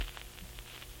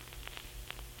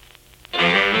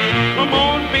Come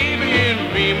on, baby,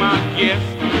 and be my guest.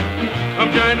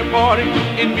 Come join the party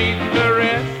and meet the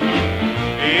rest.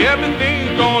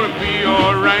 Everything's gonna be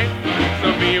alright,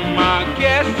 so be my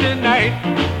guest tonight.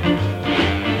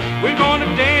 We're gonna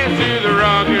dance to the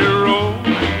rock and roll.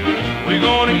 We're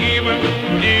gonna even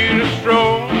do the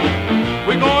stroll.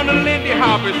 We're gonna Lindy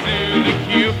hop it to the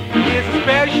cue. It's a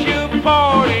special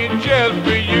party just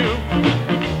for you.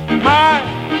 My,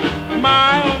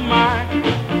 oh my,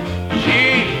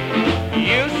 gee,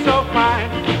 you're so fine.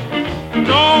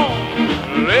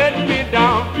 Don't let me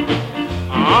down.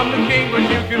 I'm the king, but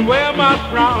you can wear my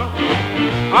crown.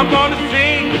 I'm gonna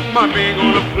sing, my band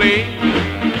gonna play.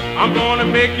 I'm gonna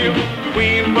make you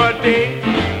queen for a day.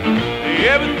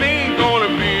 Everything's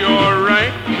gonna be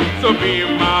alright, so be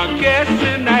my guest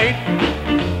tonight.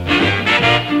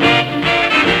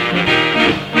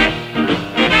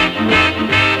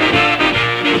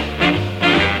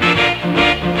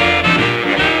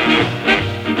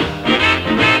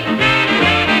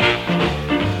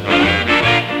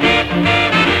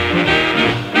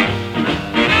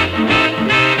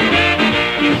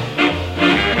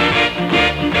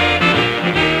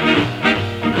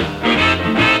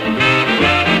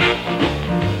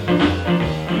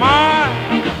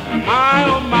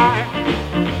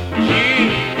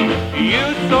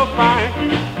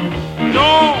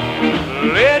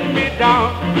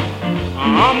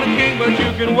 I'm the king, but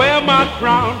you can wear my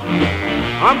crown.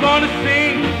 I'm gonna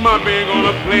sing, my band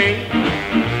gonna play.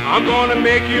 I'm gonna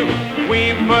make you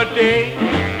queen for a day.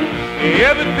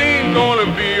 Everything's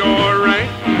gonna be alright,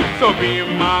 so be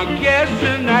my guest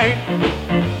tonight.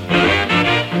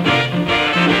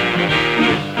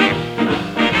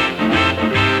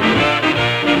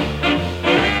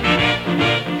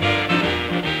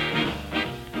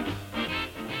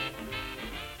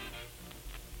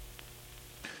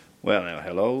 Well now,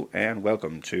 hello and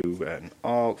welcome to an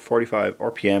all 45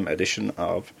 RPM edition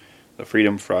of the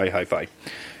Freedom Fry Hi-Fi.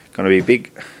 Going to be a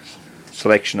big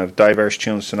selection of diverse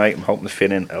tunes tonight. I'm hoping to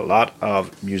fit in a lot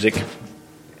of music,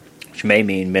 which may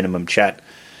mean minimum chat.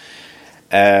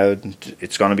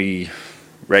 It's going to be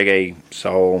reggae,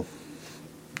 soul,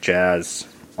 jazz,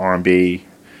 R&B,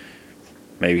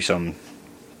 maybe some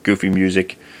goofy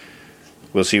music.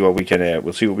 We'll see what we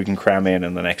can cram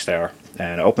in the next hour.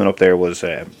 And opening up there was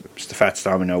the Fats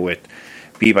Domino with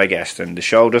Be My Guest. And the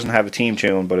show doesn't have a theme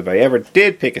tune, but if I ever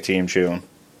did pick a theme tune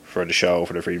for the show,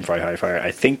 for the Freedom Fry Hi-Fi,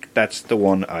 I think that's the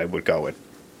one I would go with.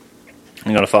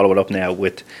 I'm going to follow it up now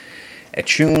with a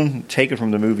tune taken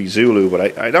from the movie Zulu,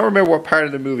 but I don't remember what part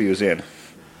of the movie it was in.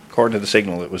 According to the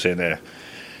signal, it was in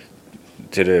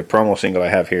to the promo single I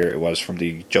have here. It was from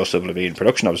the Joseph Levine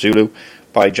production of Zulu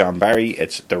by John Barry.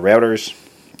 It's The Routers,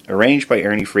 arranged by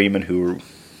Ernie Freeman, who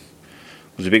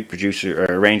was a big producer,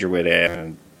 arranger with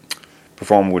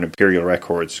performer with Imperial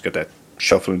Records. Got that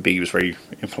shuffling beat, was very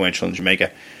influential in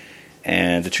Jamaica.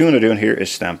 And the tune they're doing here is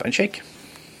Stamp and Shake.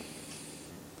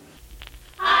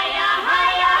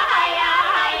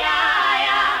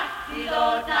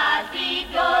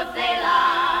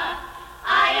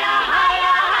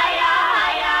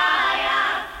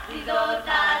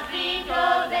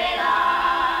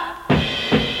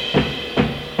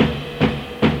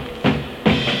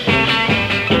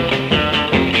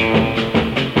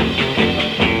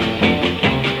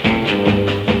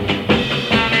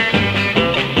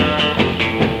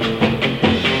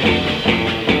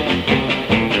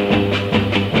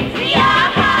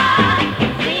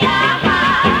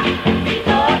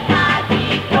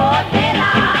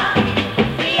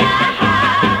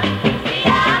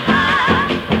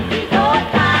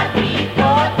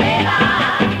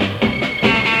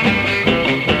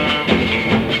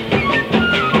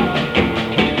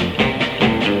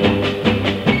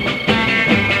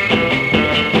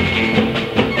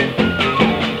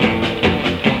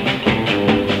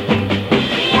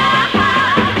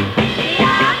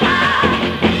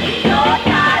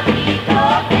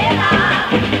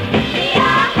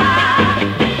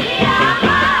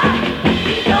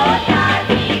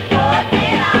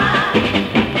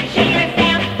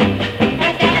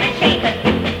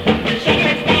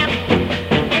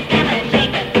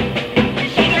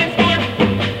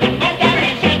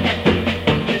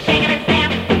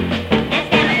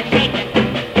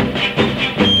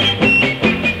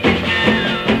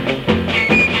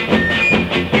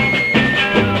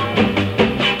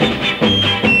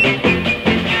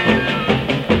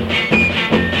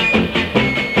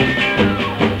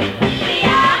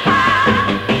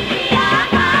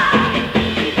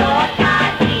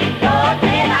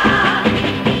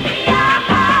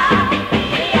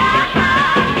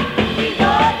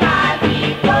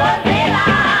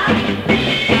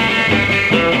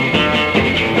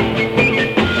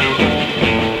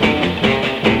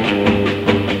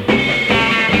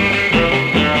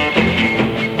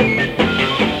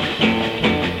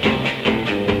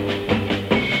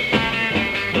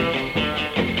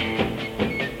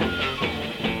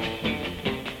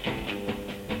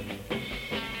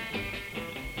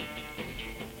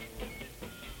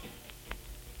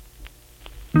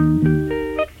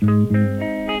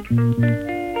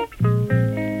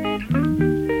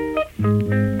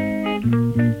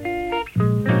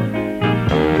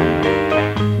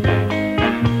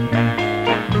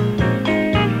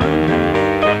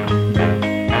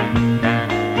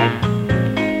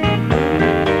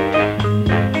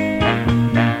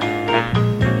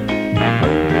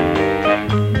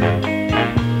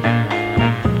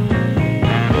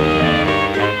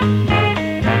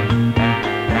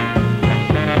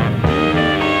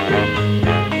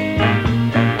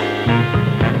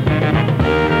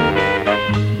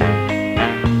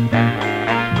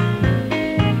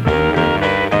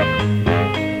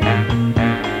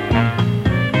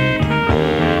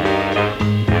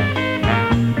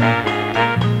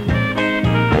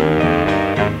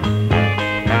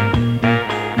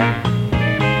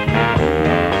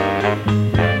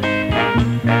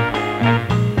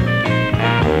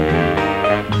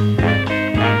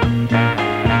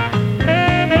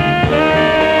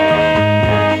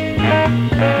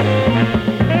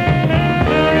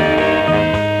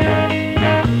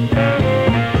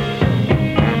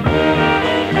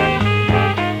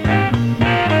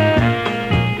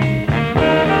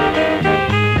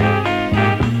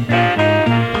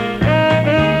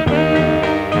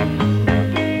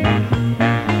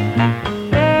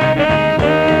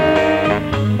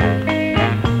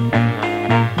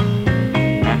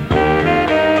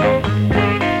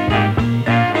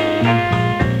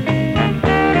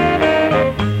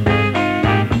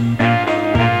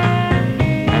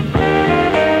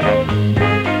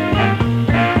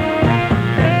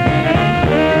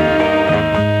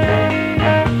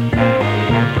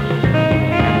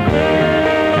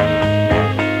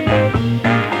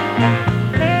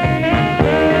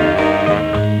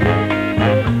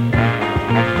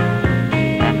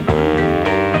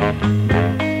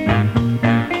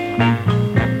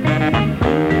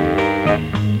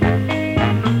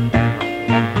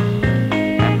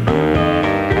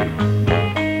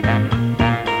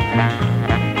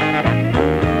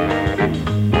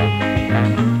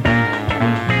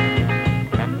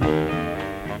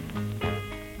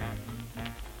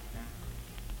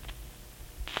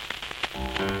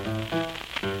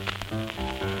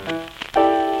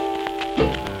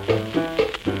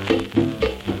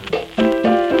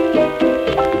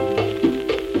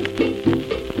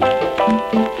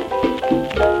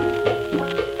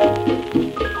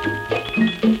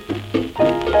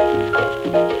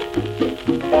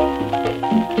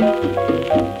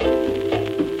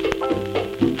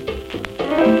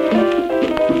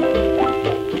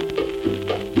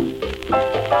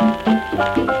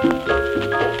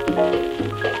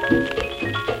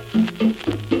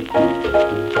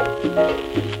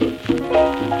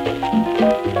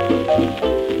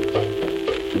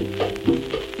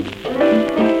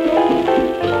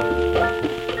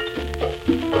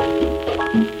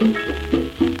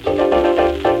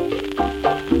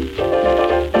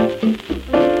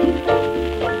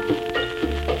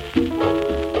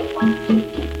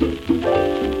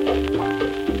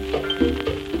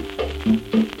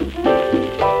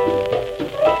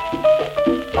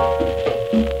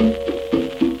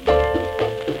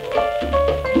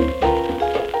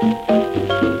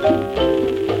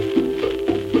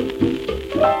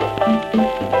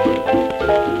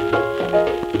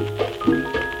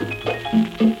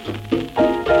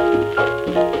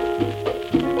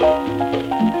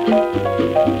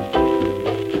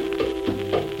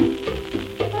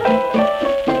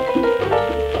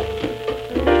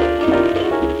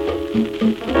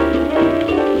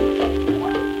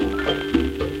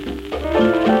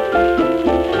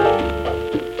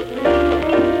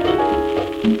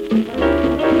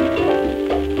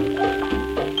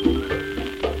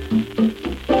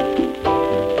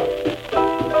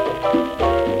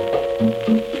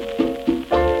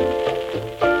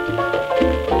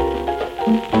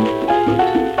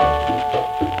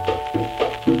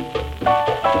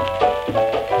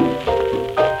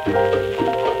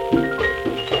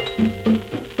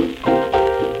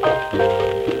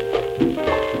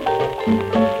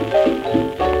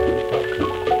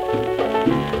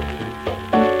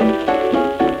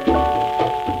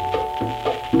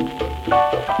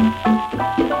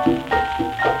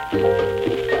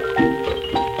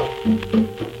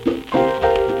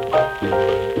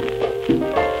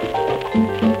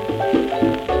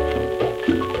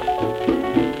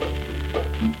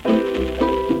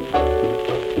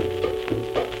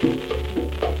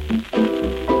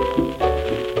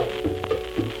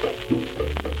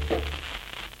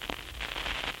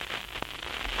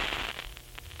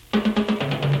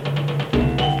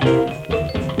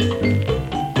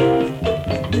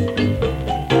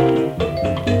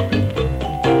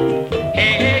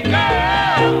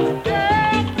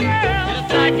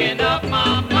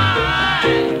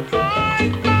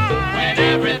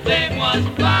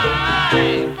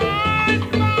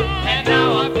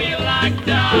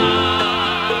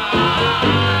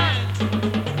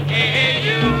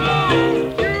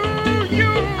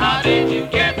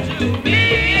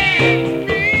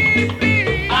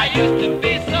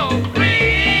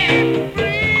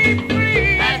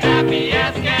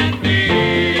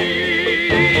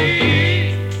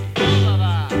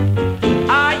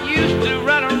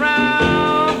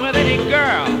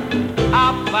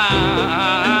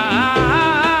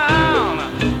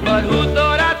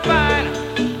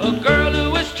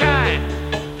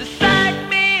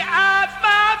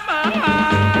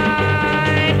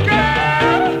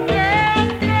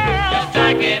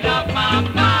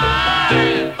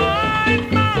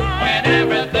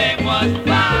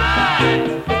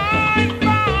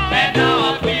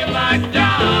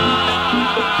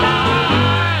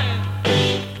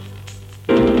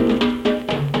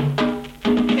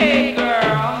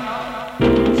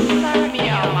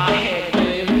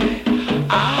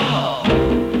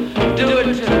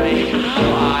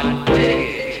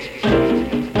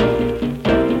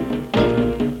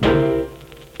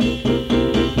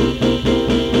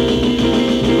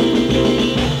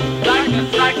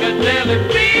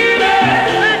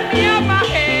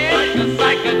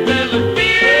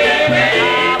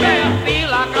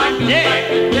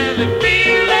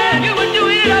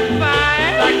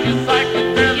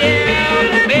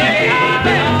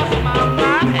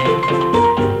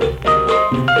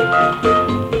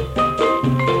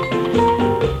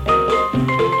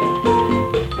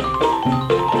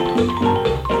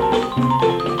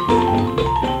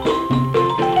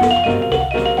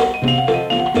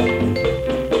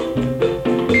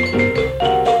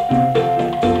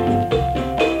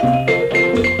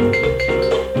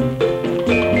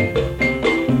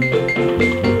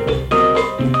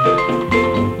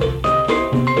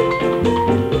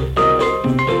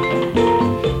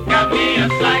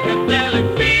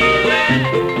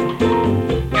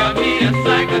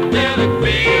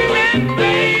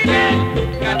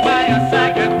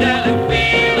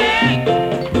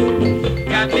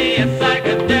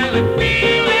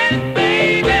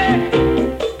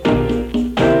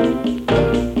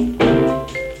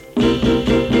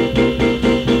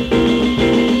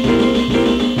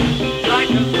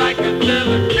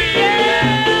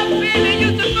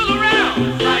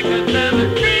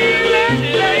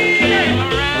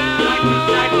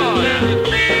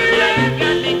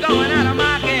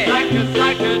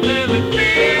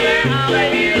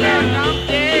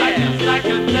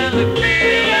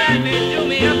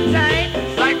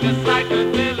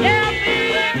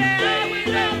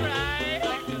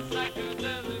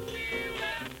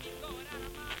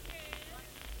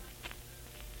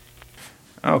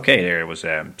 Okay, there was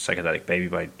Psychedelic Baby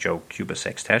by Joe Cuba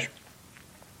Sextet.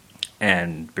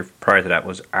 And prior to that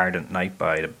was Ardent Night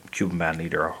by the Cuban band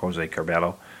leader Jose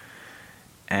Carbello.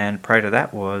 And prior to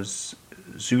that was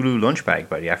Zulu Lunch Bag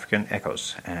by the African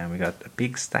Echoes. And we got a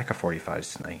big stack of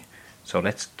 45s tonight. So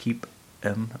let's keep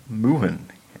them moving.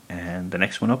 And the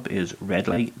next one up is Red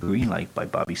Light, Green Light by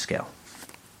Bobby Skell.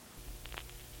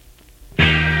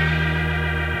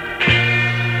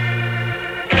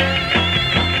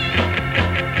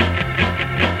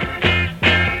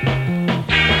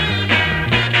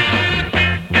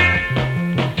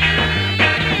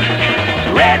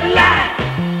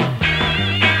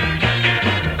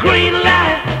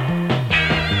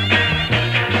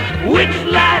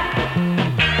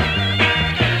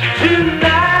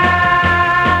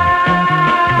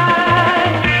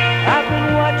 I've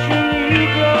been watching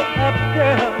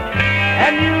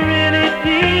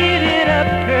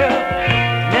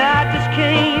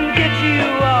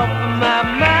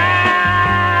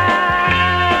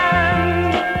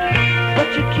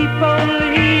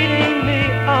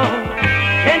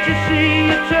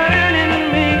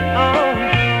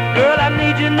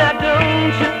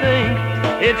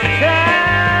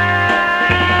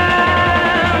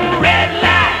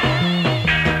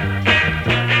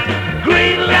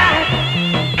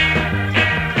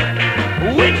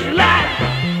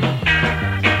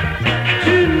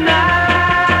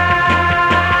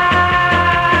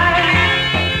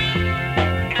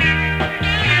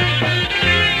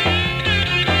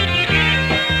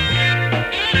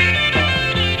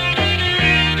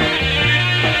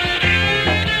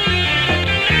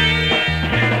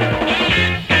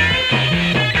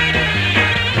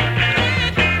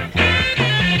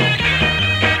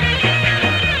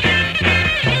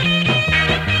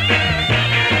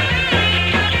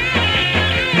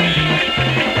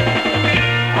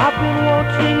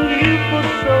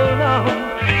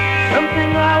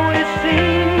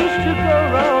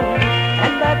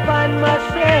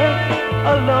myself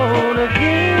alone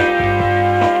again.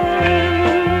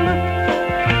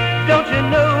 Don't you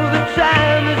know the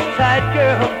time is tight,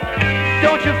 girl?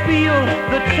 Don't you feel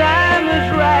the time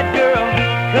is right, girl?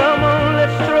 Come on,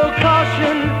 let's throw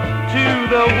caution to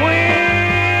the wind.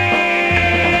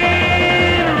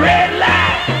 Red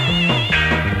light,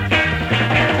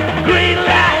 green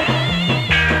light,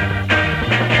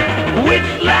 which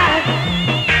light?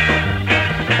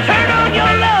 Turn on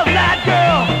your love light,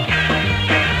 girl.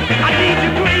 I need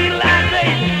your green light,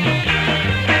 baby.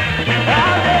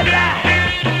 Our red light,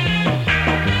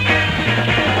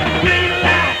 green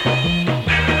light.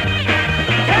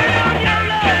 Turn on your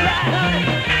love.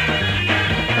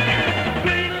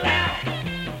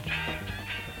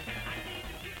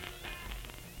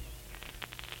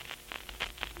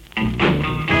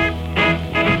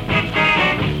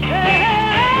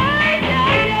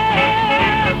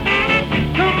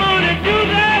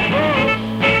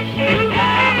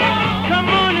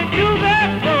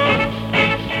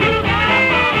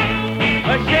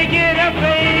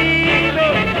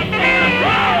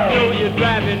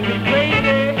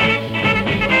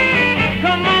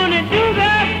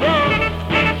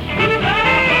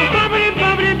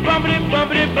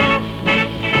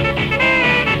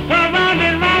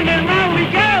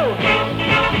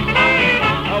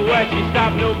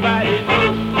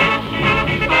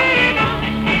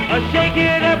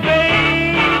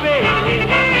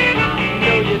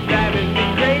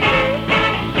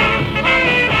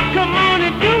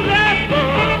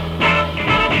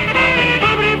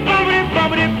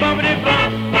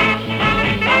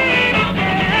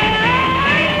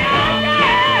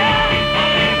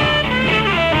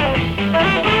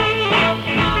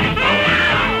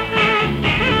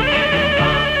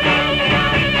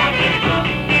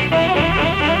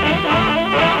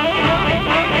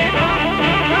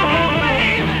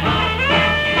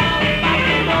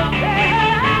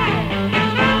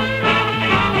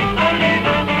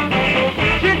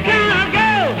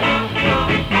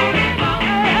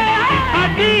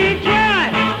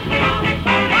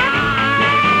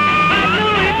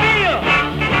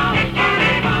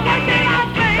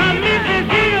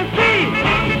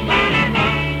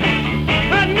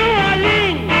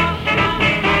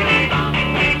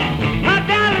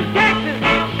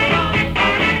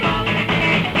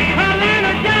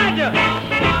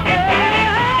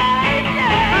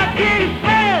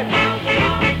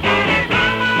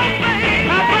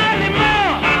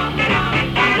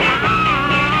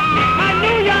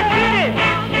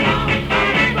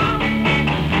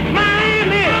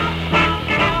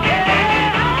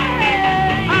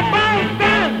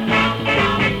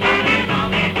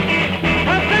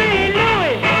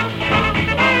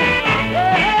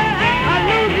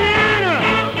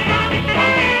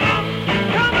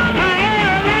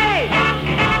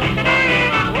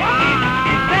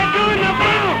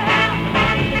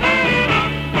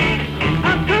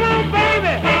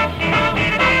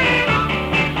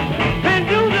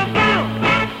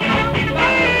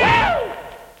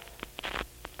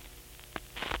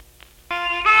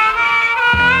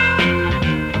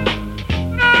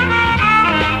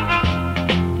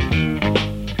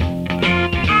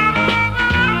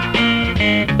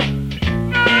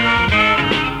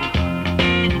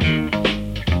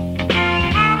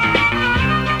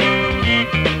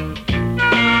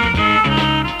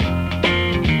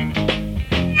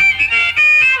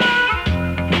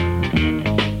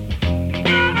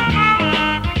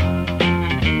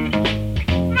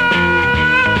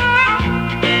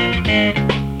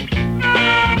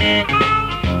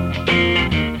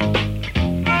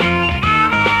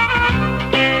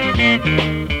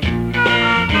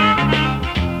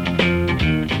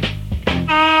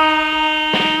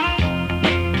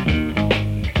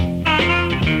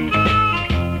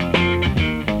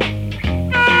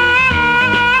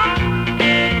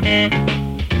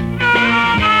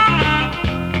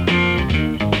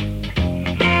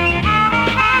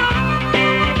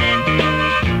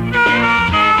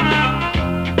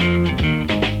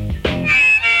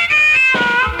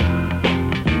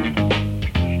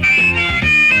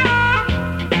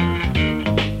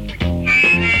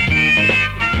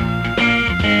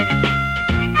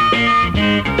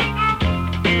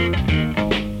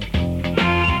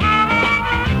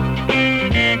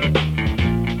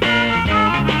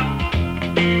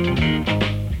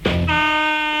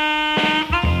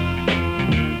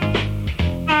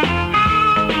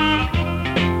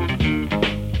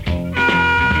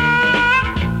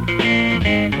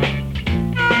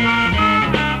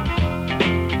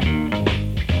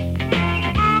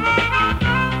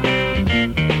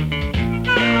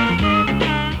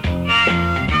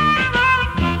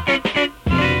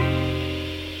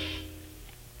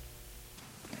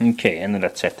 Okay, and then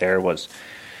that set there was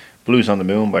Blues on the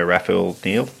Moon by Raphael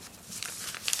Neal.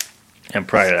 And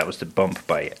prior to that was The Bump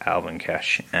by Alvin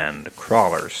Cash and the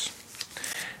Crawlers.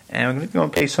 And we're going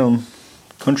to play some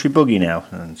country boogie now,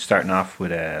 and starting off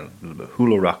with a little bit of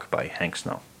Hula Rock by Hank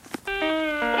Snow.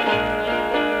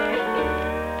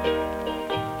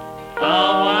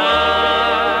 Hawaii's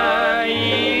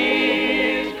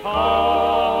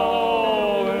calling.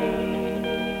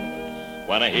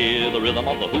 When I hear the rhythm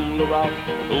of the hula rock,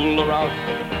 hula rock.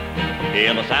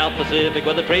 In the South Pacific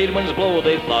where the trade winds blow,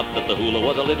 they thought that the hula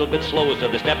was a little bit slow, so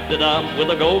they stepped it up with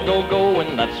a go, go, go,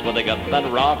 and that's where they got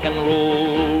that rock and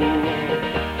roll.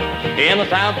 In the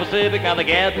South Pacific, now they're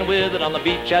getting with it on the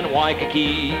beach at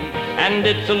Waikiki, and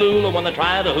it's a lula when they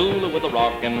try to hula with a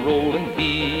rock and rollin'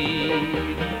 beat.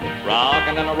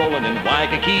 Rockin' and a rollin' in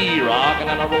Waikiki, rockin'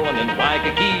 and a rollin' in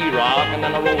Waikiki, rockin'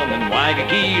 and a rollin' in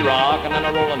Waikiki, rockin' and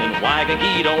a rollin' in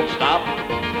Waikiki. Don't stop,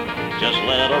 just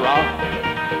let her rock.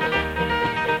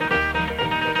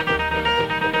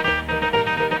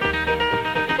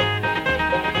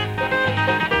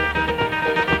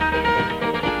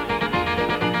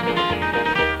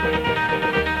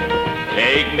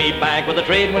 Take me back where the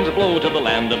trade winds blow to the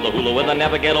land of the hula where they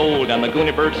never get old, and the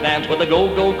goonie birds dance with the go,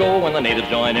 go, go, and the natives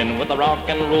join in with the rock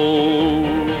and roll.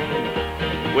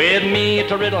 With me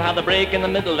to riddle how they break in the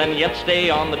middle and yet stay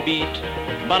on the beat,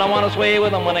 but I want to sway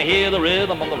with them when I hear the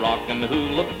rhythm of the rock and the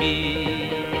hula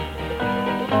beat.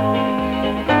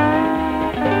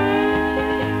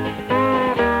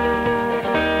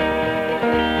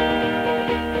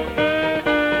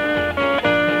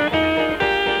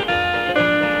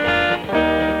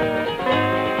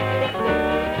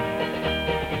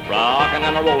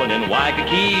 Rollin' in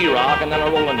Waikiki, rockin' and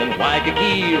a rollin' in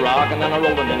Waikiki, rockin' and a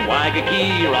rollin' in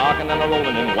Waikiki, rockin' and a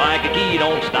rollin' in Waikiki.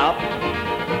 Don't stop,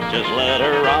 just let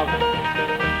her rock.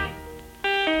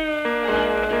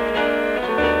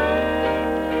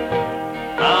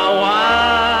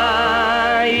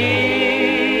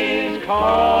 Hawaii's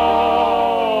calling.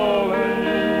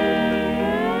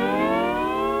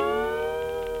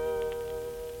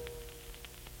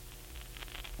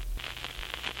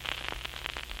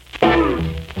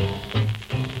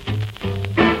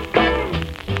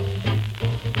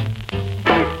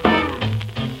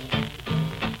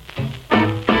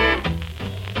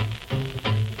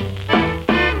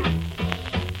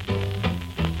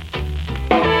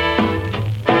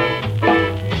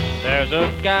 There's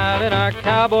a guy in our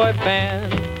cowboy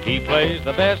band. He plays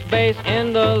the best bass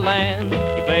in the land.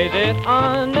 He plays it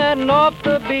on and off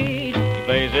the beat. He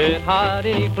plays it hot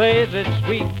and he plays it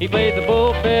sweet. He plays the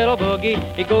bull fiddle boogie.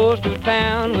 He goes to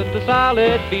town with the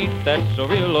solid beat that's so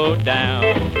real low down.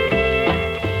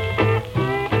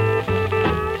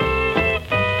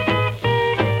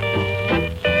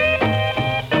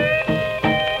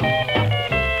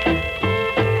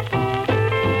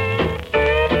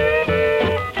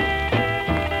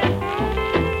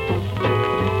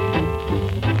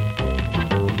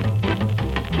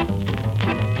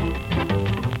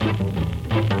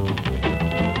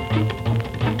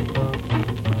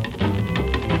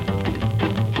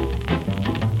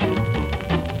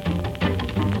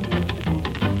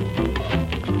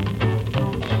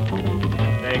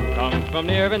 From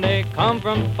near and they come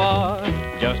from far,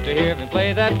 just to hear him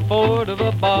play that four to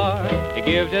the bar. He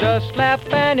gives it a slap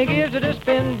and he gives it a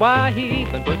spin. Why, he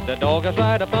even puts the dog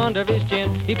right up under his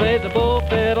chin. He plays the bull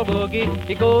fiddle boogie.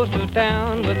 He goes to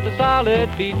town with the solid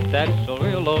beat that's so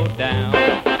real low down.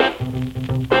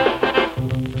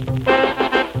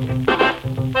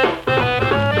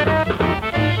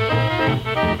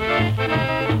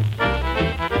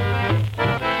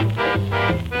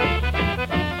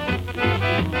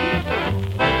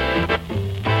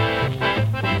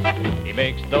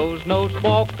 Those notes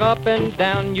walk up and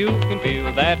down, you can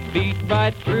feel that beat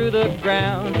right through the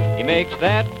ground. He makes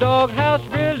that doghouse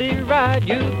really ride,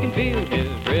 you can feel his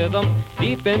rhythm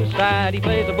deep inside. He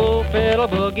plays a bull fiddle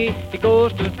boogie, he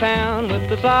goes to town with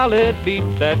the solid beat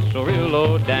that's so real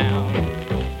low down.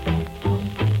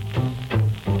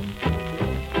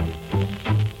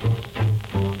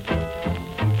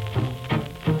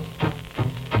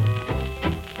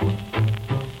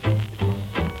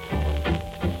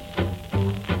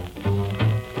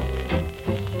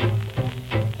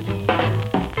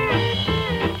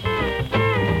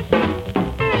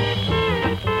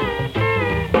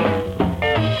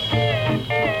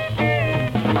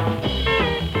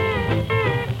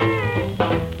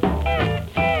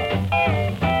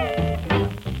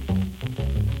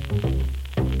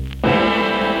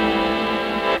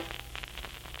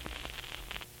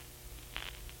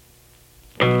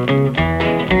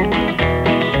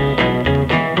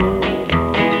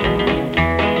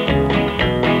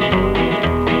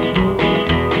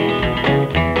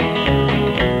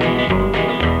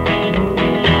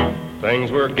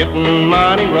 getting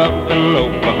mighty rough in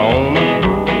Oklahoma,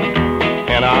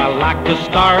 and I like to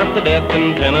starve to death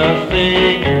in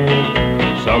Tennessee.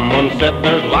 Someone said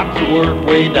there's lots of work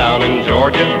way down in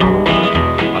Georgia.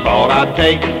 I thought I'd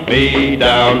take me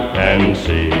down and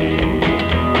see.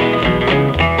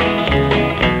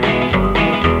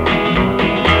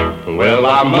 Well,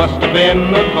 I must have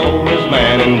been the coldest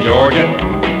man in Georgia,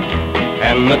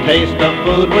 and the taste of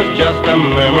food was just a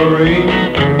memory.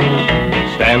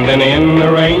 Standing in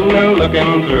the rain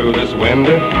looking through this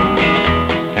window,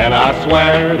 and I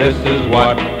swear this is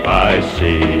what I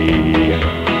see.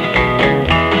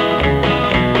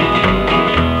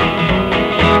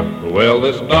 Well,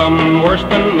 this bum worse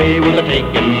than me was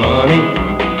a-taking money,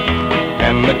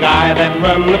 and the guy that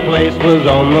run the place was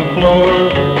on the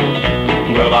floor.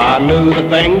 Well, I knew the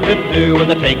thing to do was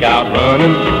to take out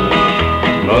running,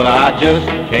 but I just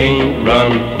can't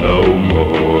run no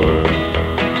more.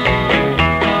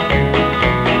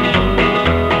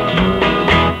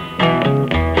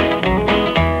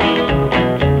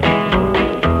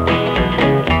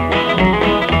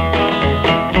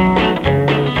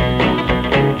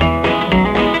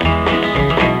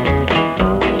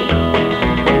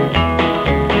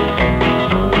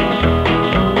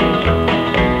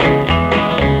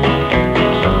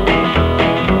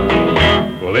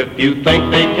 You think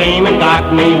they came and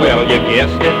got me? Well, you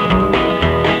guessed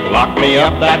it. Locked me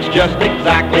up, that's just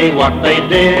exactly what they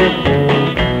did.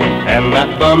 And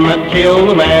that bum that killed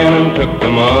the man and took the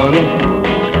money,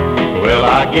 well,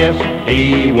 I guess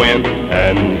he went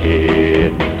and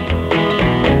hid.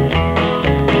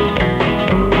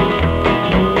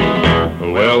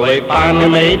 Well, they finally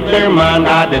made their mind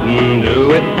I didn't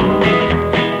do it,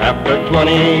 after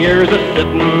 20 years of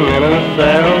sitting in a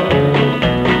cell.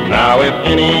 Now if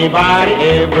anybody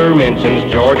ever mentions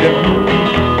Georgia,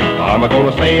 I'm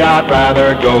gonna say I'd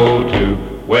rather go to.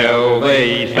 Well,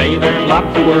 they say there's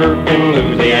lots of work in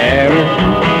Louisiana,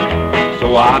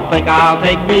 so I think I'll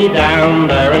take me down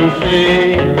there and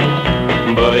see.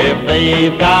 But if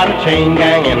they've got a chain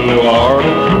gang in New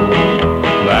Orleans,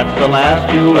 that's the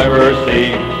last you'll ever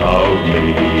see of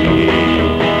me.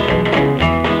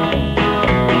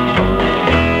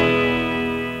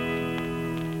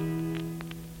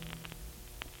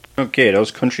 Okay, those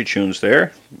country tunes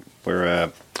there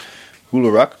were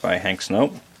Hula Rock by Hank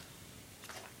Snow,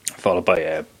 followed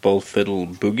by Bull Fiddle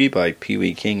Boogie by Pee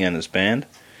Wee King and his band,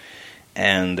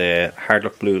 and Hard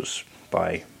Luck Blues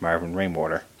by Marvin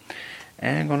Rainwater.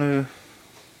 And where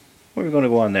are we going to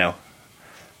go on now?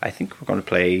 I think we're going to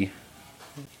play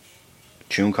a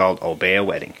tune called Obey a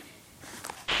Wedding.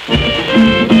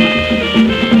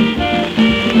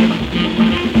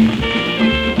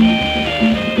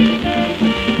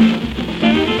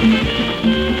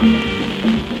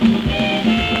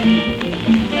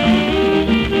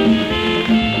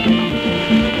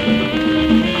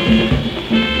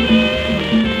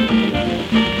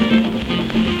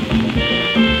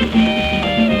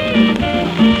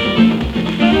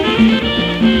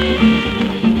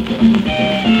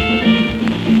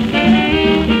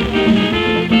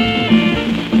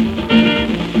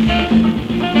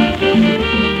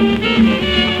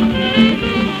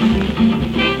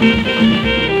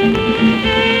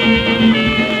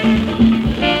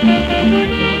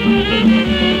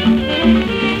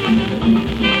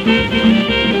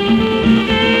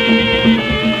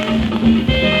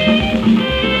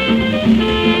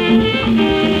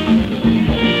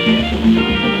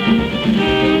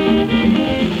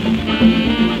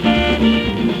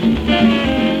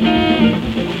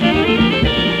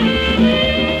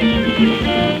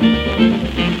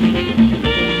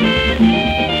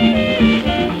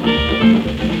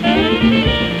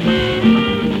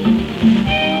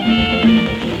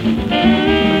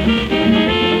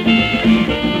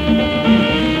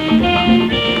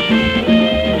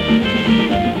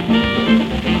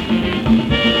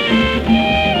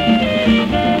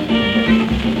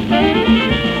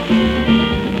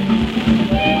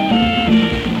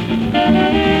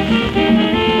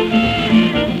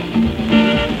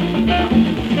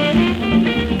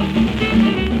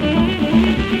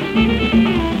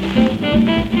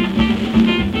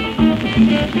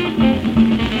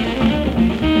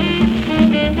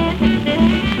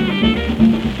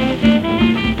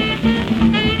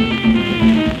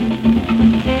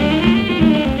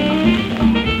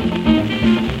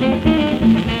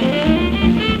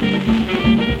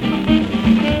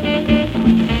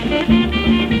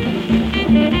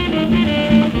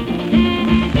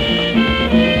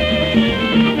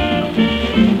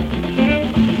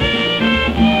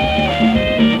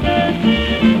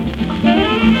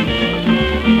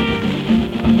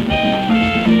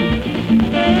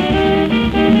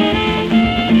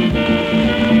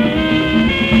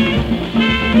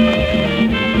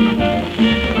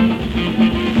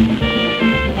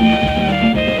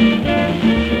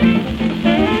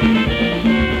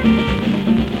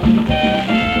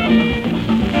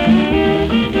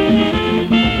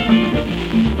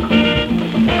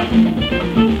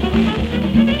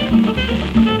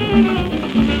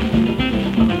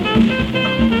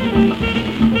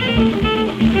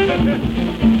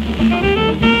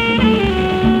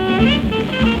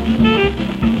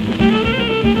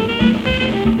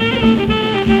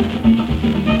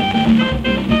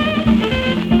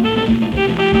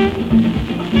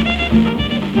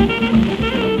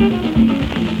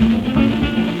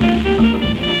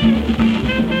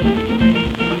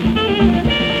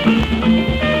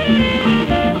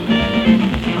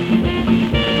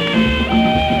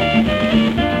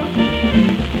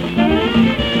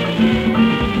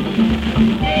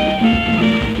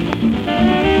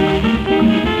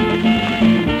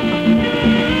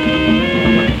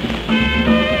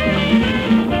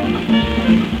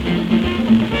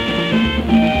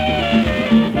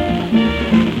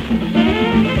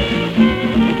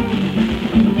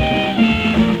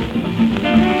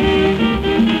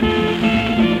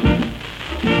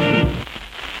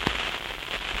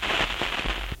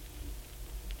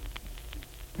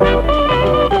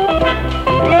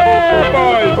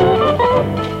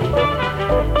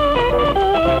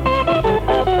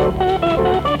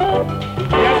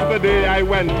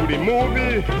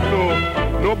 movie,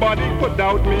 so nobody could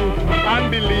doubt me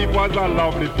and believe was a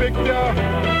lovely picture.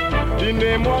 The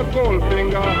name was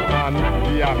Goldfinger and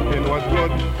the acting was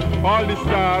good. All the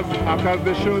stars act as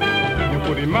they should. You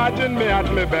could imagine me at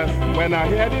my best when I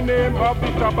hear the name of the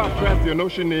top actress. You know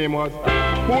she name was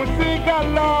Pussy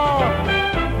Galore.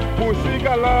 Pussy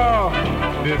Galore.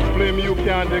 This flame you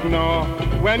can't ignore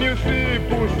when you see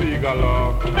Pussy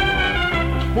Galore.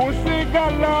 Pussy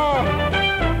Galore.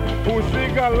 Pussy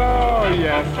Galore,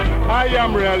 yes, I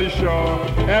am really sure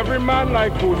every man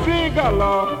like Pussy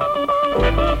Galore.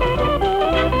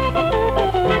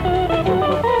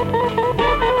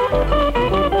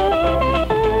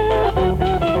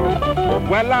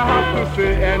 Well, I have to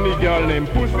say any girl named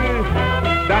Pussy,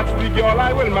 that's the girl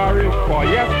I will marry. For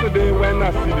yesterday when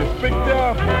I see this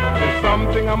picture, there's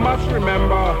something I must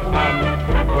remember.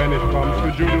 And when it comes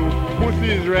to judo,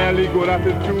 Pussy is really good at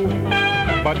it too.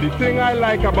 But the thing I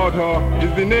like about her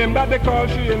is the name that they call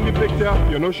she in the picture.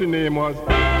 You know she name was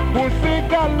Pussy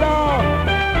Galore.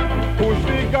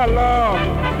 Pussy Galore.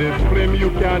 This flame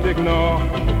you can't ignore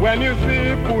when you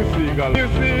see Pussy Galore. You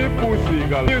see Pussy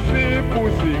Galore. You see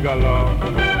Pussy Galore.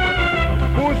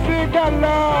 Pussy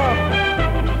Galore.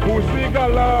 Pussy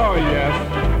Galore, yes,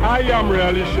 I am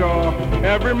really sure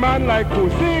every man like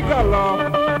Pussy Galore.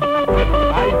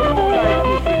 I do like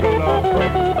Pussy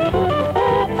Galore.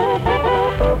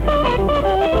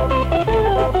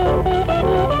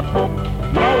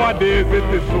 Nowadays it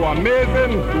is so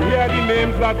amazing to hear the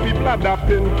names that people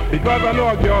adopting. Because I know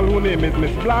a girl whose name is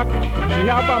Miss Black. She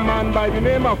have a man by the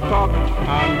name of Cock.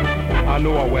 And I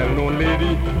know a well-known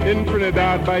lady in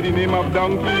Trinidad by the name of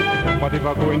Donkey. But if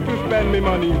I'm going to spend me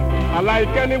money, I like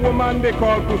any woman they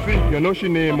call Pussy. You know she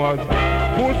name was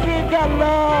Pussy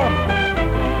Galore.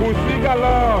 Pussy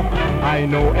Galore. I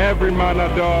know every man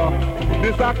adore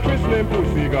this actress named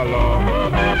Pussy Galore.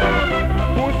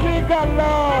 Pussy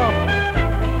Galore.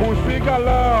 Pussy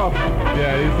Galore.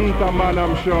 There isn't a man,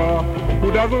 I'm sure,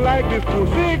 who doesn't like this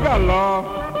Pussy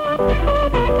Galore.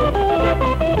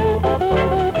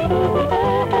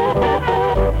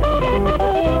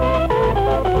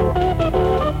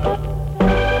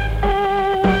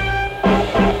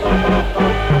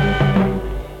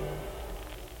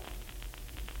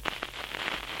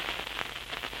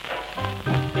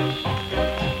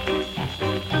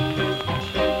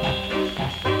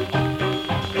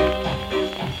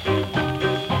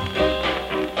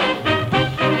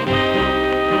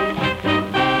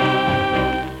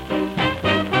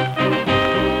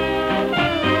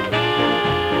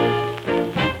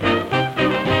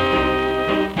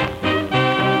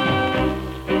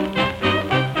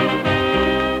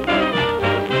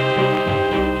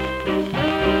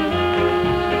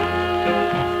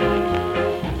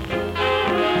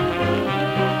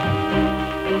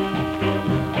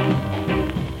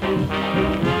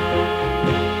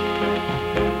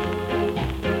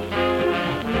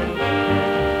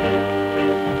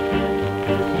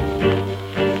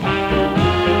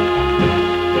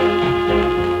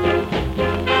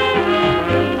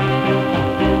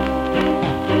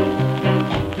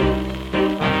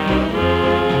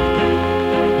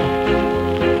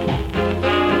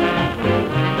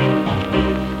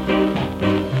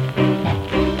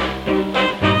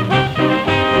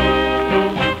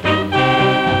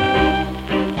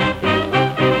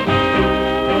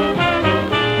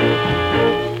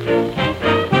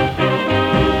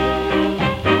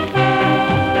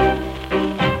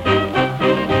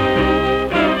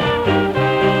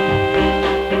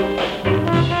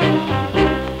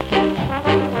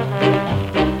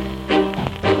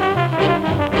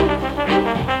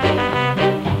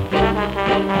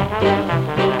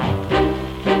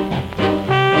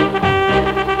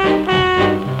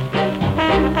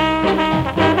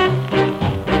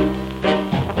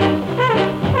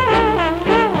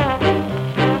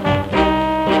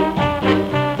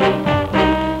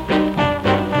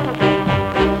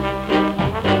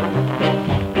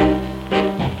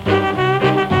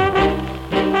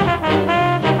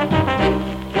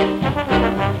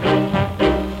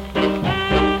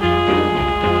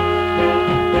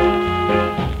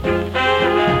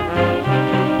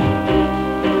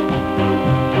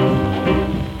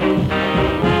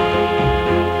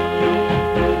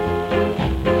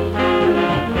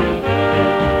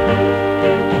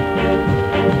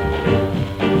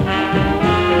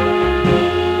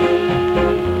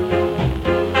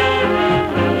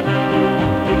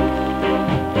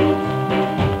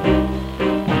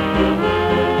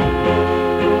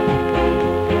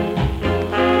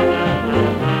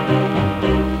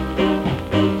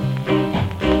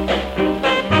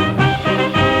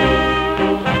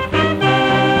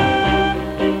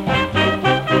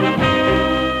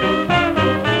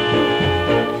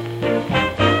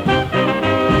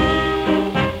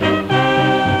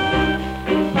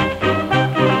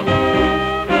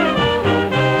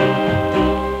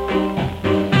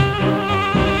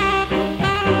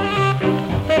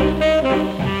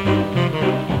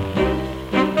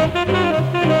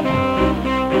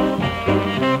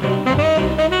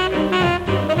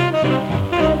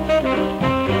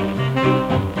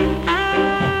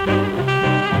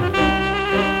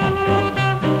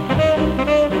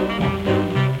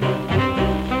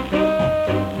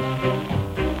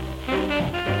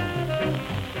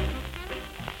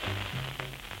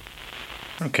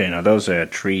 Now those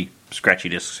 3 scratchy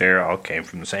discs there all came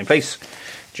from the same place,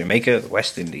 Jamaica,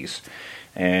 West Indies.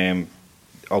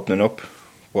 Opening up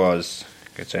was,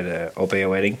 like I said, Obey a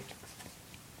Wedding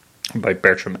by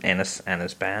Bertram Ennis and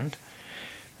his band,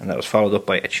 and that was followed up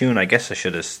by a tune I guess I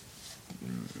should have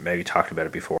maybe talked about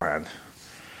it beforehand.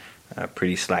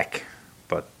 Pretty slack,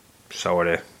 but so are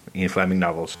the Ian Fleming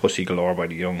novels. Pussy Galore by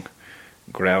the Young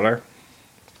Growler,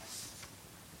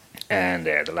 and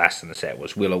the last in the set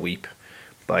was Willow Weep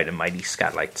by the Mighty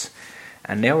Scatlights.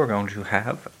 And now we're going to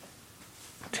have,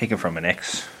 taken from an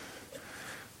X,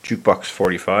 Jukebox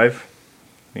 45.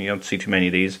 You don't see too many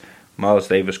of these. Miles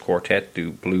Davis Quartet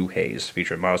do Blue Haze,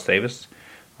 featuring Miles Davis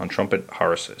on trumpet,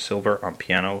 Horace Silver on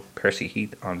piano, Percy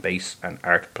Heath on bass, and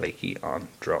Art Blakey on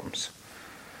drums.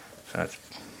 So that's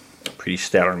pretty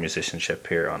stellar musicianship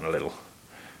here on a little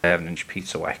 11-inch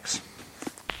piece of wax.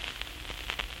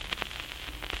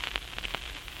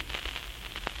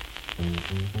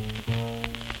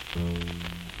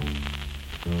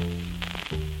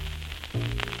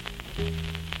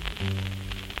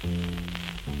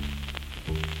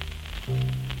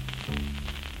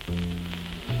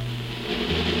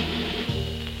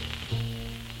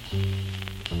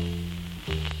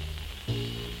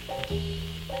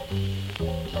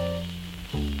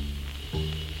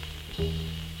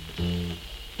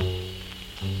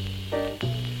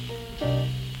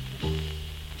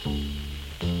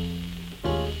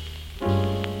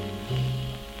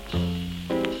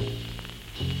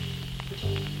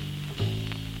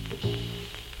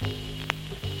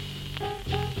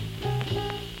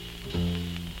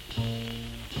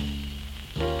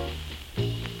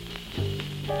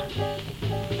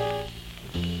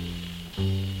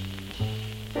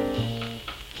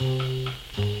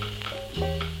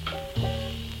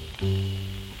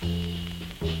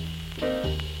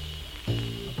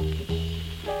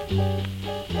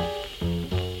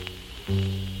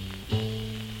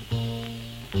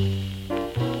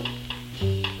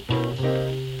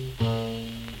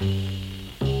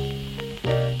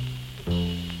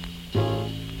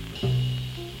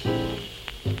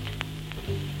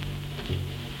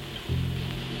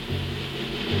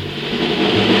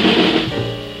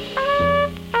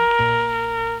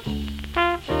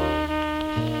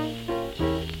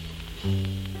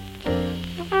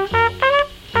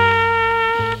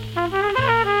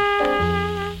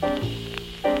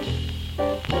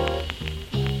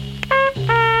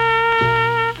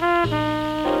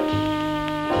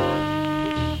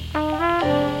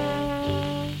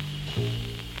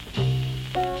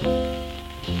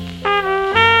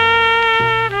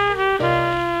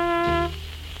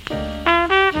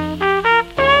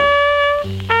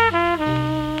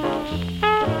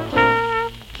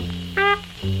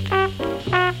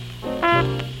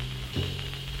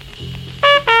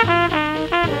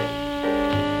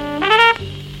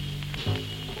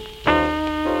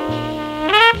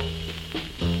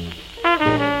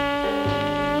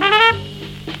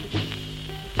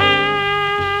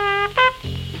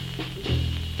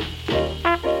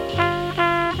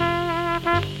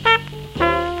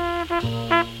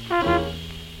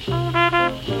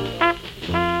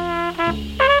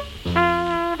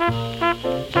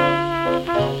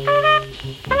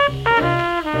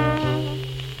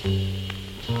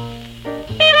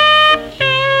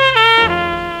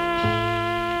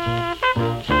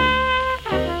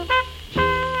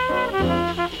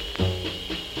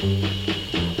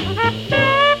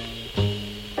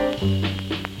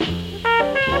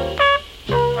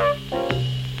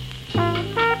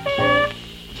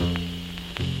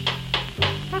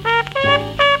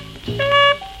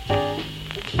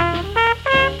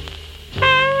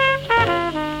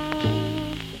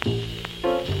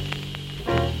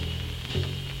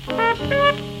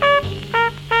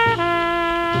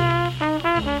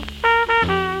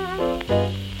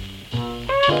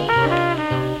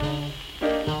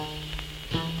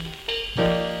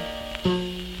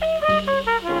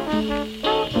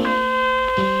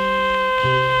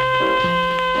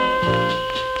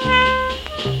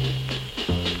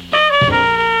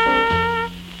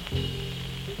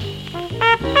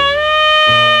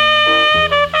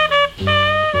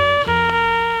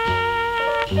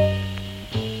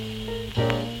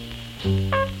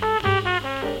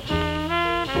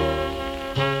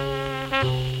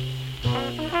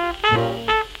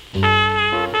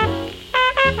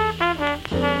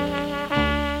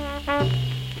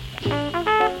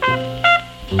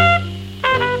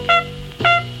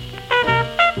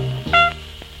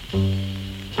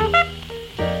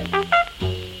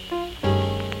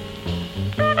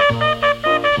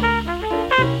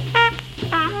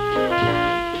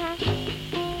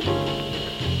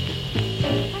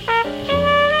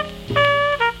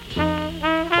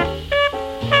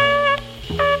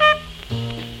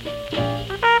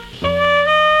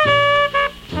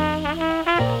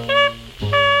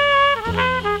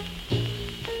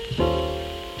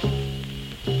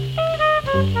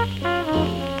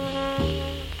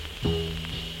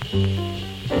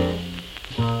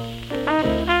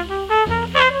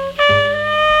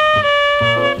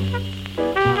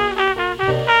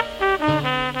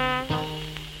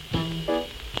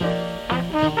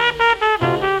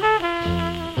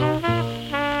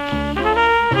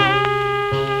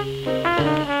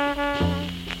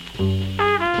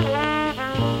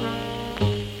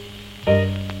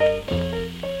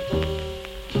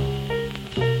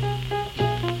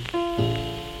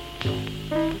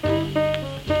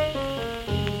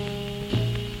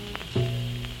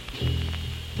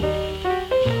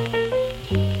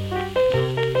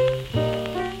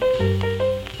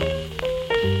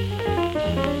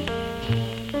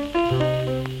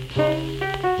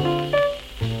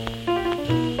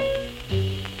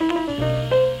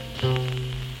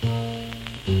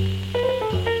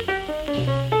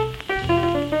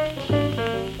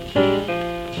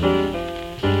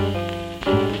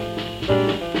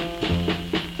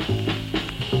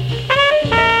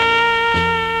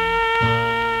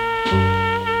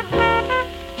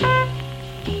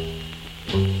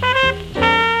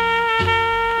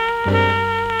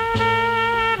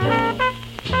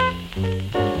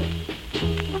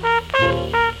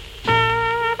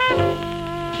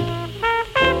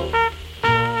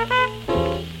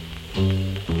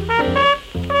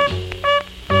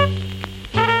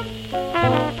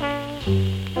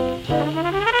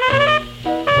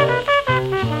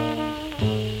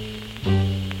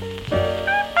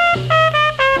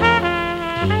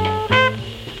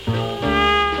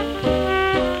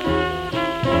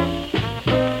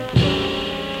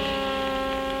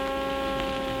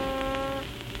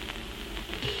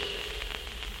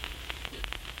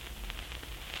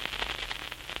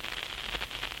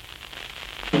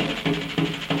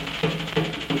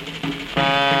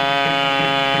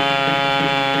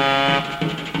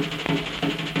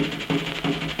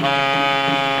 Hey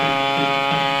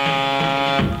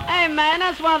man,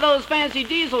 that's one of those fancy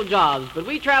diesel jobs, but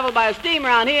we travel by steam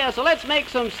around here, so let's make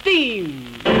some steam.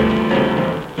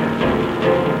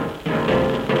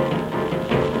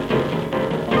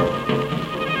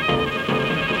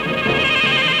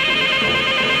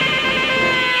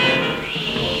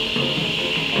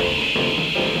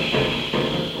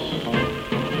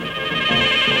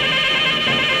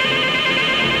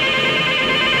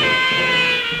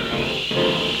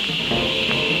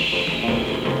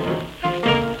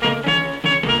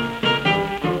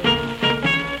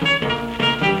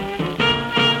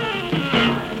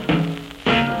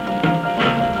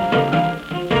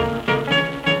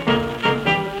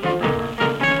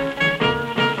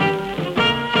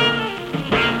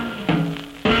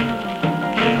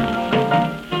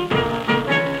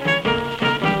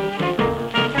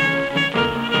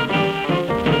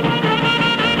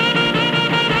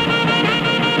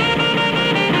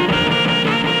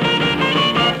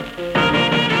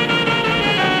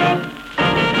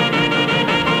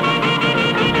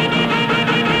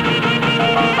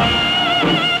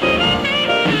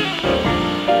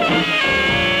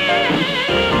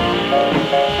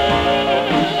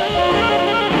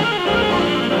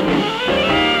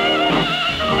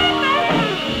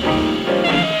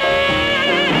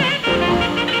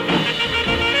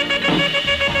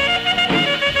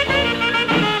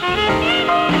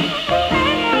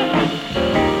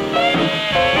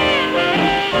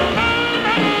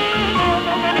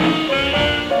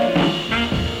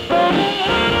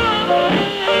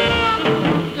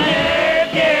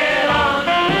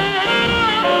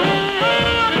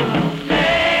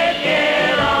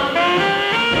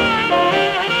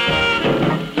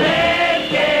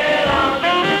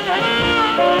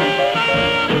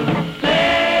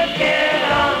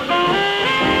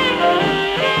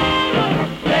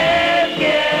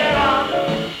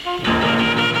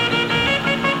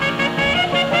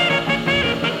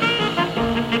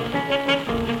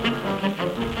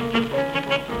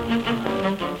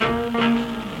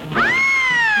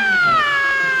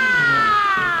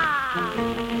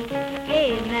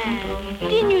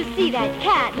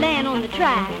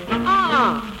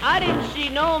 I didn't see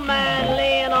no man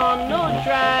laying on no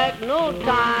track, no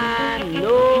time,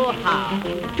 no how.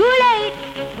 Too late.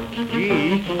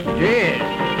 He's dead.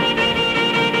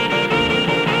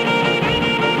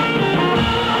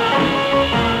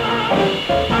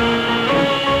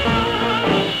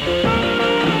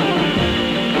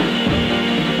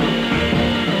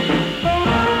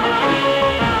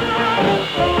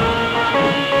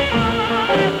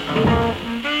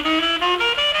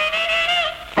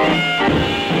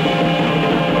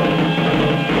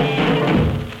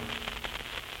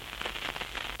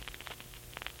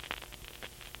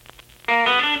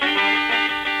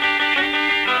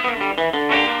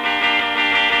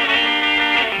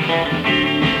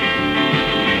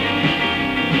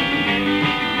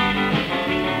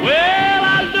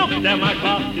 At my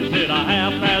clock, you said a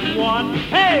 1:30.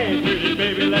 Hey, pretty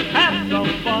baby, let's have some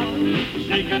fun.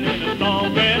 Shaking in the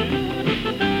stomping,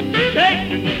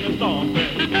 shaking in the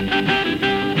stomping,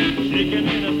 shaking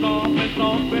in the stomping,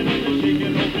 stomping and the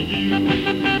shaking over you.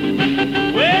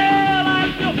 Well, I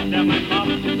looked at my clock,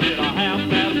 you said a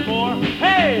 4:30.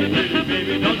 Hey, pretty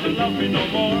baby, don't you love me no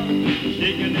more?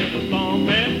 Shaking in the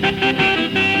stomping,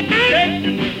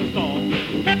 shaking in the stomping,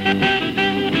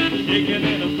 shaking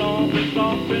in the stomping,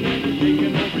 stomping and the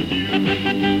shaking over you.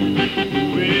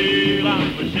 Well, I'm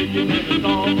shaking in the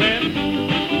stomping,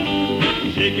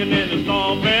 shaking in the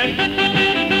stomping,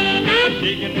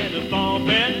 shaking in the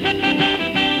stomping,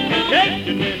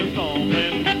 shaking in the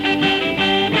stomping,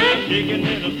 shaking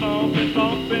in the stomping,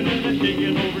 stomping and the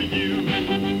shaking over you.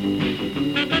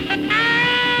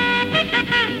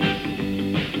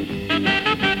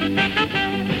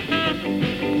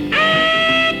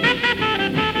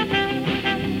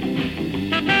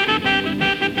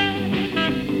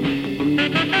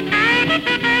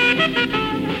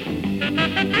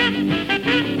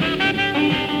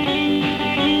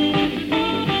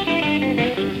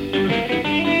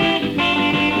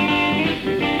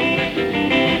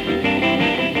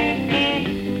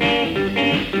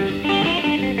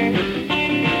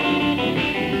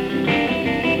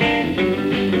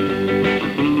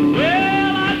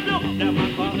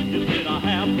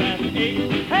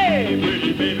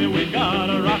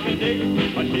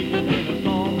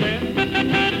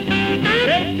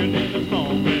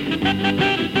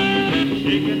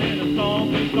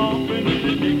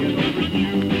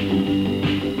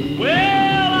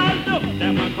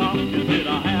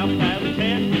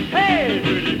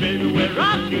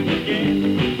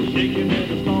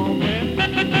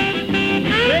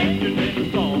 shaking and a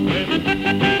stomping.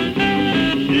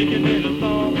 Shaking and a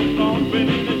stomping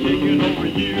and a shaking over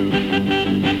you.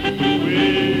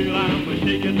 Well, I'm a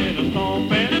shaking and a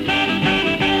stomping.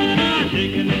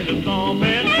 Shaking and a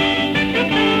stomping.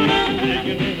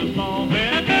 Shaking and a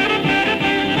stomping.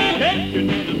 Shaking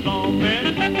and a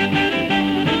stomping.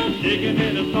 Shaking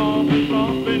and a stomping,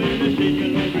 stomping and a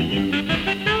shaking over you.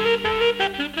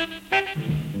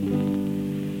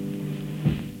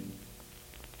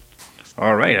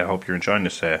 All right, I hope you're enjoying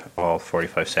this all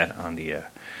 45 set on the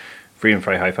Freedom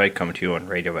Fry Hi-Fi coming to you on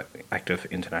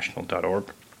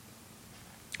radioactiveinternational.org.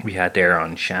 We had there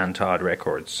on Shan Todd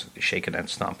Records, Shakin' and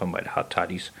Stompin' by the Hot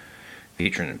Toddies,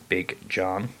 featuring Big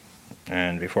John.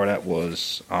 And before that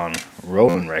was on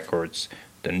Rowan Records,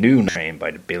 The Noon Train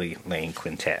by the Billy Lane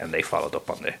Quintet, and they followed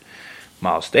up on the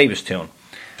Miles Davis tune.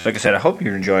 Like I said, I hope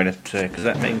you're enjoying it, because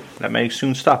that may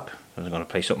soon stop. I'm going to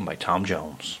play something by Tom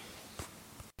Jones.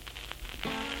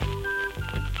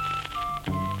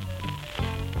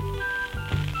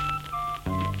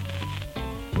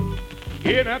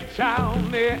 In a town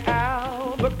near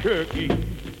Albuquerque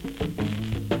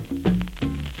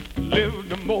lived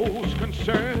the most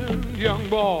concerned young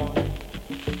boy.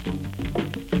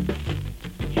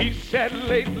 He said,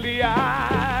 lately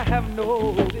I have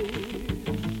noticed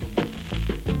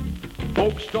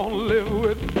folks don't live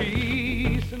with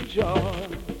peace and joy,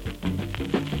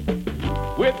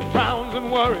 with frowns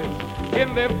and worries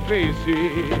in their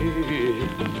faces.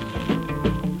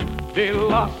 They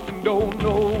lost and don't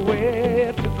know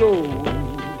where to go.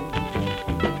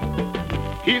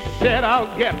 He said,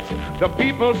 I'll get the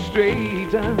people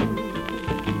straightened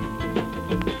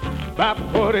by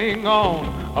putting on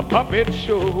a puppet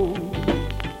show.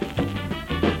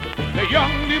 The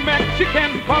young New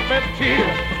Mexican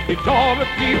puppeteer, he saw the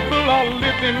people all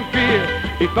lived in fear.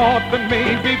 He thought that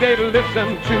maybe they'd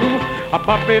listen to a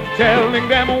puppet telling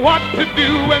them what to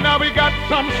do. And now he got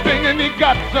some string and he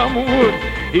got some wood.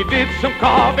 He did some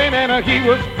carving and he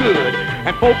was good.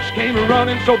 And folks came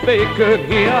running so they could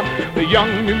hear the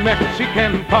young New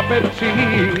Mexican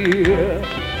puppeteer.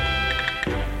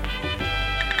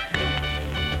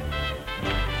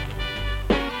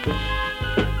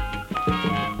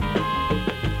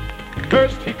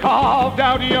 First he carved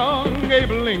out young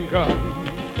Abe Lincoln.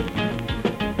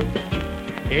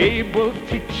 Abe will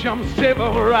teach 'em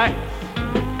civil rights.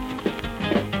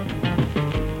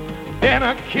 Then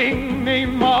a king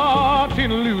named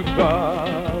Martin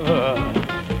Luther,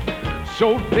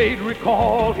 so they'd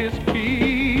recall his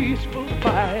peaceful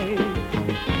fight.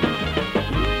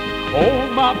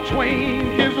 Old Mark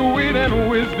Twain, his wit and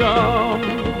wisdom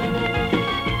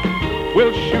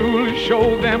will surely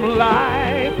show them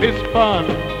life is fun.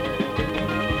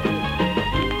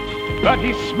 But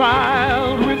he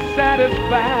smiled with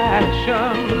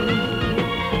satisfaction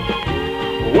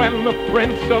when the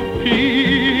Prince of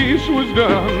Peace was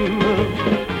done.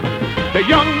 The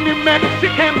young New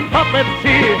Mexican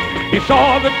puppeteer, he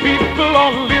saw the people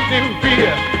all lived in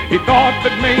fear. He thought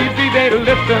that maybe they'd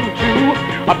listen to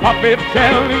a puppet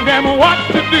telling them what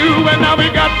to do. And now he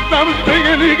got some string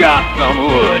and he got some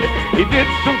wood. He did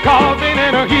some carving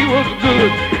and he was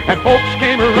good. And folks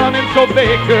came running so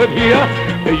they could hear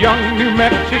the young New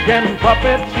Mexican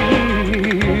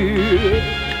puppeteer.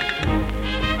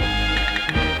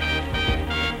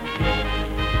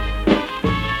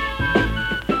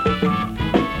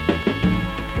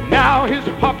 Now his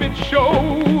puppet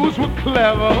shows were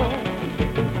clever,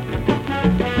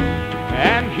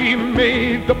 and he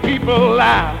made the people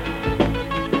laugh.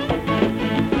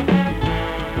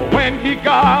 When he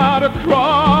got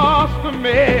across the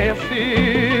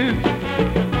message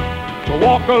to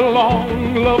walk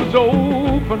along love's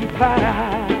open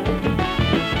path,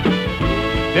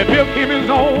 they built him his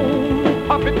own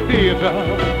puppet theater,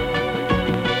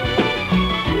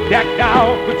 decked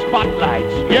out with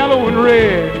spotlights, yellow and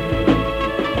red.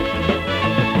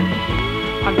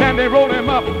 And then they rolled him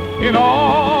up in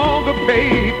all the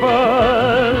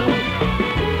papers.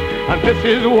 And this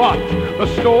is what the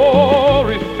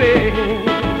story said.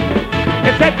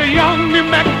 It said the young New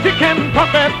Mexican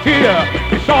puppeteer,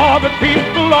 he saw the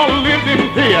people all lived in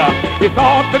fear. He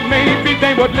thought that maybe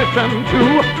they would listen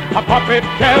to a puppet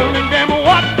telling them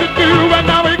what to do. And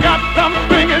now he got some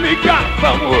string and he got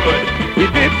some wood. He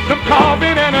did some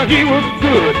carving and he was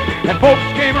good. And folks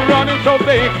came running so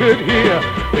they could hear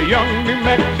the young New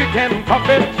Mexican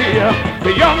puppeteer.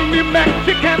 The young New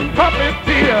Mexican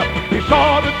puppeteer, he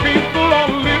saw the people all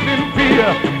lived in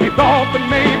fear. He thought that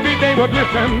maybe they would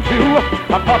listen to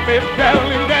a puppet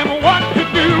telling them what to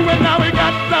do. And now he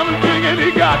got some string and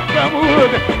he got some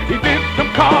wood. He did some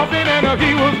carving and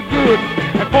he was good.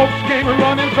 And folks came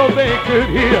running so they could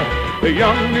hear the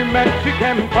young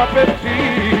Mexican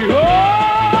puppeteer. Oh,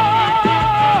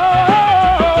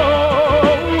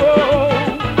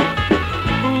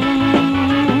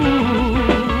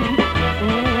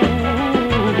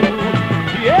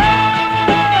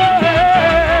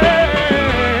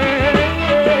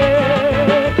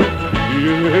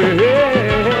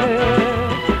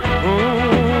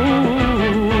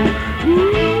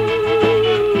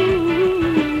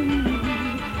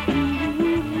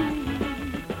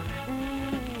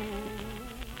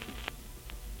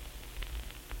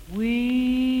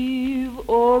 we've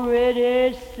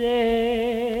already said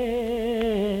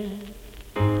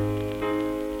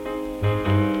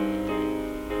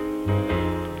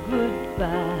goodbye,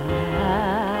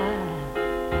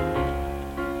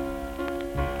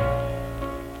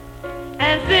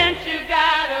 and since you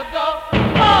gotta go,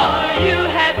 oh, you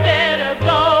had better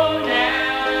go now.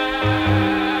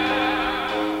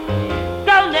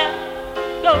 Go now,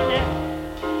 go now.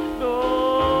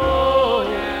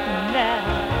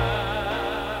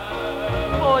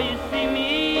 You see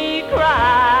me cry,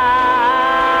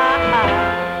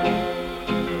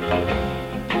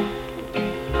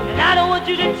 and I don't want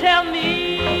you to tell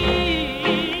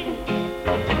me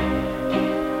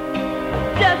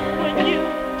just what you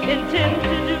intend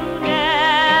to do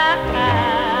now.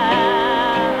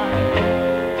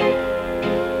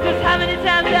 'Cause how many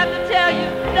times I have to tell you,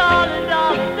 darling,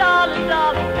 darling, darling,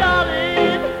 darling,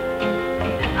 darling,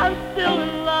 I'm still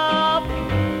in love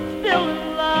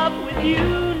with you.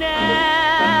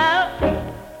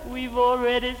 We've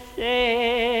already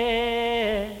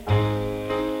said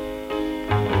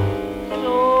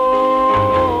so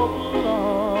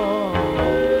long.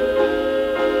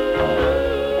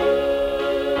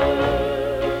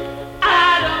 I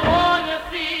don't want to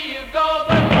see you go,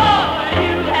 but boy,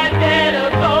 you had better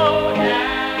go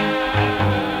now.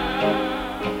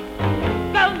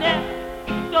 Go now,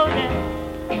 go now,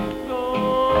 go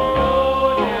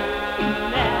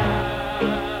now.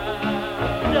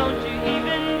 Don't you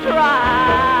even try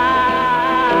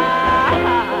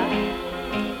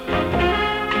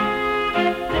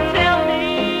to tell me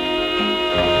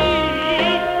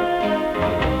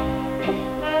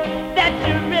that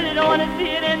you really don't want to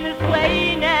see it in this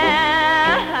way now.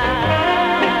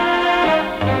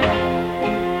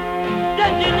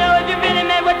 Don't you know if you really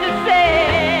meant what you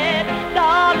said,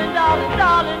 darling, darling,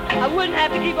 darling, I wouldn't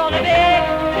have to keep on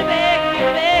begging,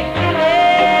 begging, begging,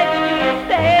 begging you to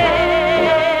stay.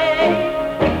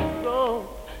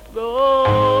 Go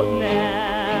now.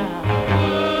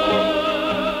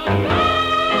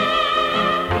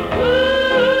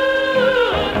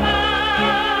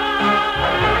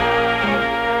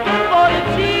 For the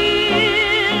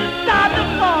tears start to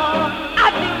fall, I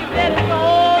think you better go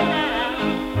now.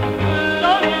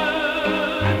 Go now.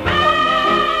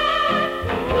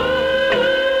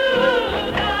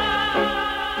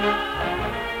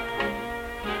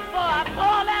 For I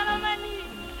fall down on my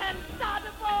knees and start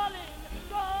to falling.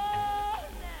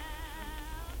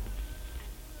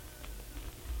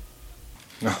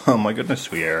 Oh my goodness,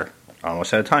 we are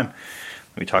almost out of time.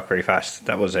 We talk very fast.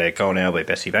 That was Go Now by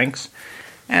Bessie Banks.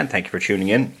 And thank you for tuning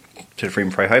in to the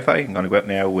Freedom Fry Hi-Fi. I'm going to go out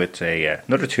now with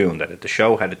another tune that the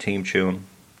show had a theme tune.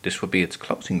 This would be its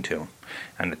closing tune.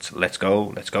 And it's Let's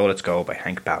Go, Let's Go, Let's Go by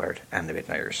Hank Ballard and the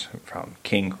Midnighters from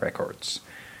King Records.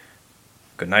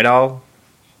 Good night all.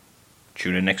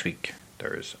 Tune in next week.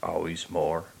 There's always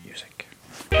more music.